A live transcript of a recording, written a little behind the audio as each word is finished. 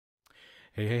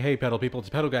Hey, pedal people, it's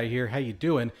Pedal Guy here. How you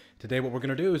doing? Today what we're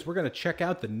going to do is we're going to check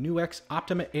out the NuX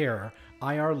Optima Air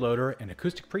IR loader and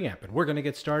acoustic preamp, and we're going to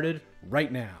get started right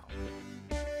now.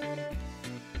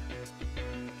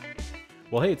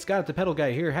 Well, hey, it's Scott, the Pedal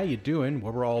Guy here. How you doing?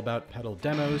 Well, we're all about pedal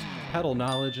demos, pedal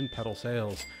knowledge, and pedal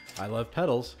sales. I love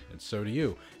pedals, and so do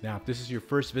you. Now, if this is your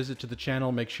first visit to the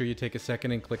channel, make sure you take a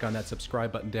second and click on that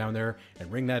subscribe button down there and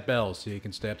ring that bell so you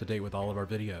can stay up to date with all of our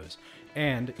videos.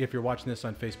 And if you're watching this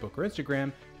on Facebook or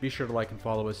Instagram, be sure to like and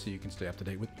follow us so you can stay up to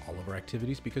date with all of our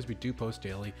activities because we do post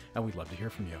daily and we'd love to hear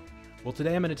from you. Well,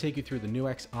 today I'm going to take you through the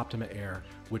NuX Optima Air,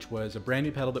 which was a brand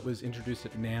new pedal that was introduced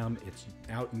at NAMM. It's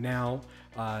out now.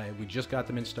 We just got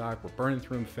them in stock. We're burning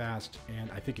through them fast, and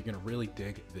I think you're going to really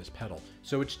dig this pedal.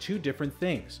 So it's two different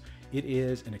things. It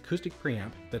is an acoustic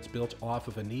preamp that's built off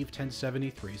of a Neve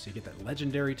 1073, so you get that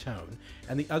legendary tone.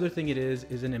 And the other thing it is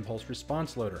an impulse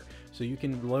response loader. So you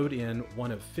can load in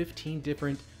one of 15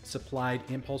 different supplied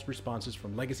impulse responses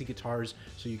from legacy guitars.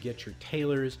 So you get your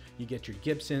Taylors, you get your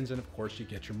Gibsons, and of course you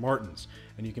get your Martins.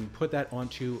 And you can put that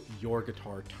onto your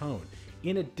guitar tone.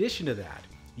 In addition to that,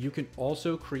 you can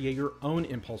also create your own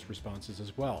impulse responses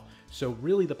as well. So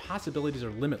really the possibilities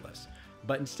are limitless.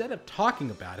 But instead of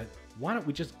talking about it, why don't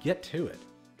we just get to it?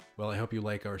 Well, I hope you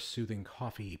like our soothing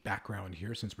coffee background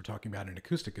here since we're talking about an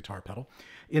acoustic guitar pedal.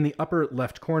 In the upper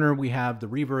left corner, we have the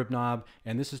reverb knob,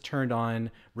 and this is turned on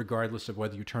regardless of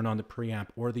whether you turn on the preamp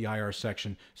or the IR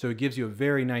section. So it gives you a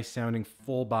very nice sounding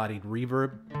full-bodied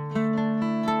reverb.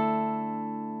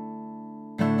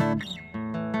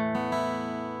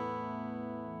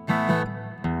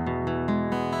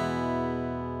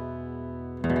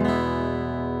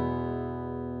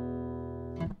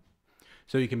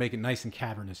 So you can make it nice and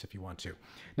cavernous if you want to.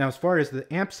 Now, as far as the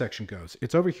amp section goes,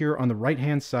 it's over here on the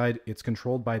right-hand side. It's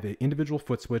controlled by the individual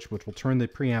foot switch, which will turn the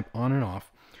preamp on and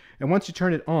off. And once you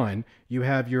turn it on, you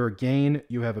have your gain,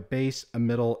 you have a bass, a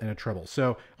middle, and a treble.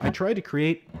 So I tried to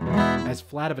create as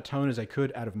flat of a tone as I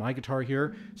could out of my guitar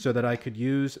here so that I could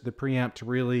use the preamp to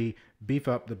really beef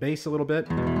up the bass a little bit.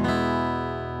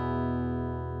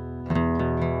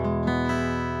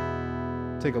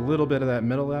 Take a little bit of that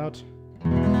middle out.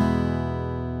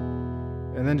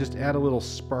 And then just add a little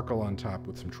sparkle on top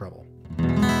with some treble.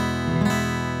 And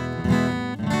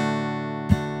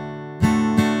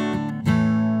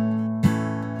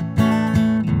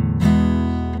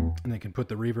then you can put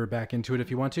the reverb back into it if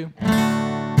you want to.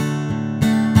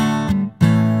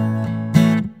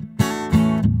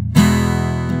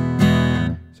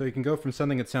 So you can go from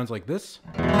something that sounds like this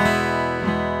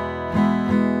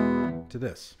to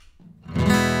this.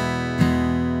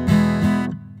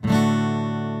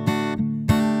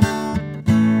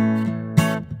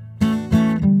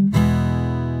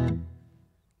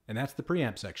 And that's the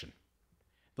preamp section.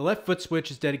 The left foot switch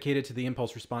is dedicated to the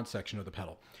impulse response section of the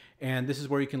pedal. And this is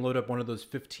where you can load up one of those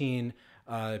 15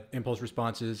 impulse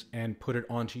responses and put it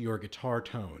onto your guitar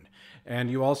tone.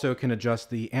 And you also can adjust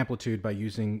the amplitude by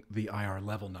using the IR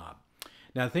level knob.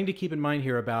 Now, the thing to keep in mind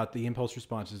here about the impulse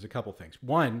response is a couple things.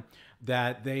 One,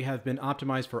 that they have been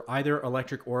optimized for either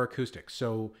electric or acoustic.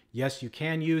 So yes, you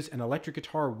can use an electric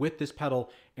guitar with this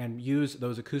pedal and use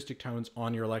those acoustic tones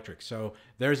on your electric. So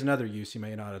there's another use you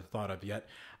may not have thought of yet.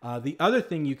 The other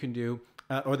thing you can do,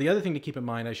 or the other thing to keep in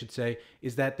mind, I should say,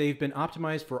 is that they've been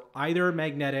optimized for either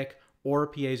magnetic or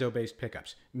piezo-based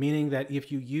pickups, meaning that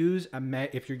if you're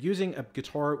using a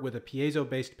guitar with a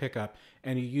piezo-based pickup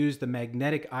and you use the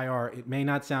magnetic IR, it may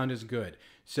not sound as good.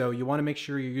 So you want to make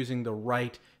sure you're using the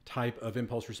right type of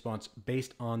impulse response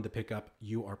based on the pickup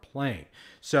you are playing.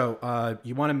 So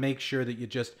you want to make sure that you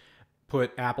just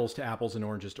put apples to apples and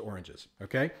oranges to oranges,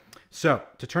 okay? So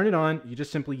to turn it on, you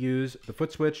just simply use the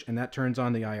foot switch and that turns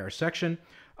on the IR section.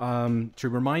 To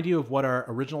remind you of what our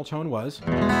original tone was.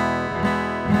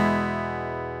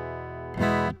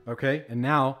 Okay, and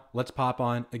now let's pop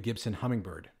on a Gibson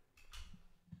Hummingbird.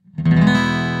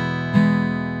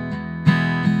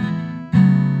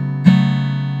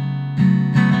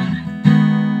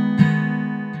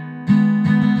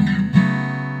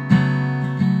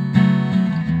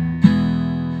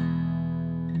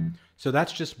 So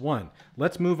that's just one.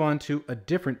 Let's move on to a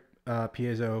different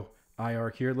piezo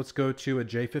IR here. Let's go to a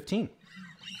J15.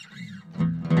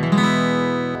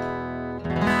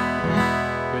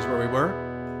 Here's where we were.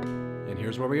 And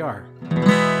here's where we are.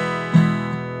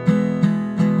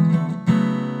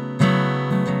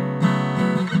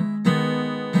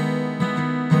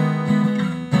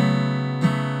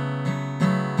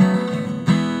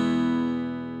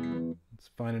 Let's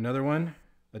find another one,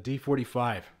 a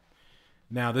D45.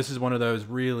 Now, this is one of those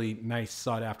really nice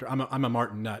sought after. I'm a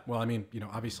Martin nut. Well, I mean, you know,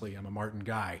 obviously I'm a Martin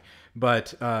guy, but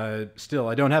still,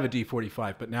 I don't have a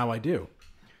D45, but now I do.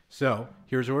 So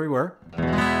here's where we were.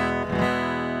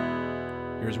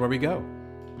 Here's where we go.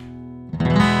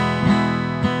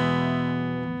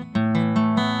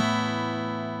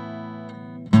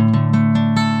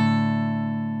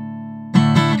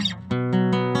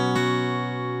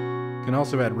 Can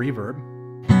also add reverb.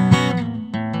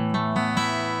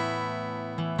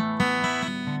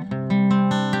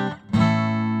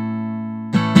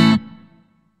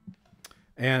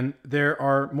 And there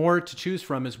are more to choose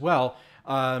from as well.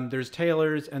 There's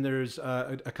Taylors and there's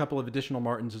a couple of additional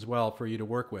Martins as well for you to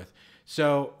work with.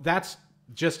 So that's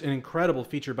just an incredible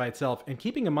feature by itself. And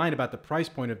keeping in mind about the price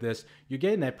point of this, you're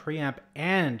getting that preamp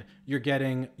and you're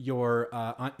getting your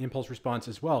impulse response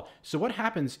as well. So what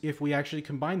happens if we actually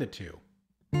combine the two?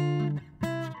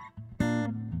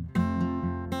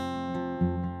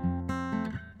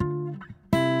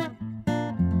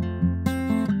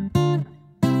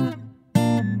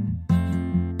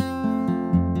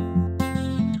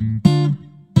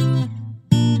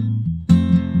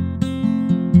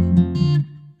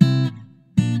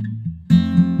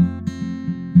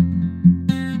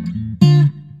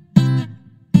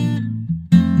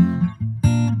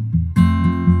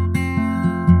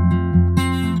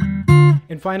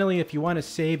 And finally, if you want to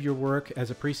save your work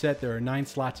as a preset, there are 9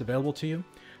 slots available to you.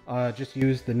 Just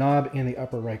use the knob in the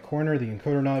upper right corner, the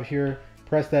encoder knob here,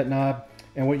 press that knob,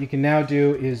 and what you can now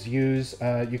do is use,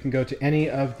 you can go to any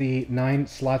of the 9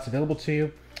 slots available to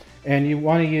you, and you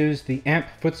want to use the amp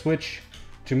foot switch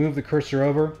to move the cursor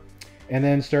over, and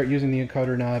then start using the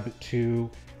encoder knob to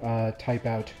type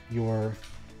out your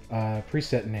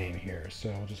preset name here. So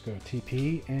I'll just go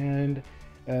TP, and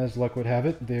as luck would have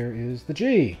it, there is the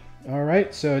G. All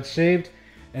right, so it's saved,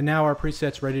 and now our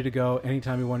preset's ready to go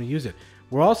anytime you want to use it.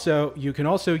 You can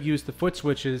also use the foot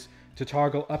switches to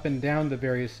toggle up and down the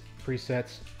various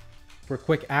presets for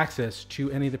quick access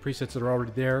to any of the presets that are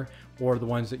already there or the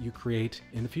ones that you create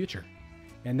in the future.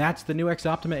 And that's the NuX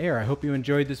Optima Air. I hope you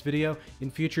enjoyed this video. In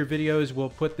future videos,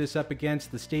 we'll put this up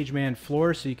against the StageMan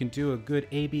floor so you can do a good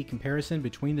A/B comparison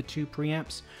between the two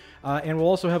preamps. And we'll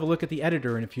also have a look at the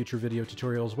editor in a future video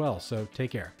tutorial as well, so take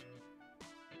care.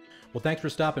 Well, thanks for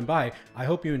stopping by. I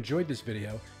hope you enjoyed this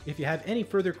video. If you have any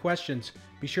further questions,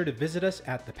 be sure to visit us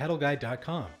at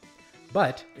thepedalguide.com.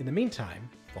 But in the meantime,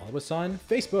 follow us on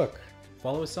Facebook,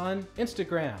 follow us on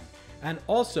Instagram, and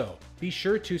also be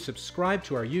sure to subscribe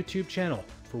to our YouTube channel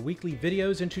for weekly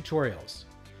videos and tutorials.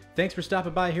 Thanks for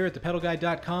stopping by here at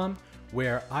thepedalguide.com,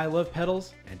 where I love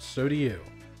pedals and so do you.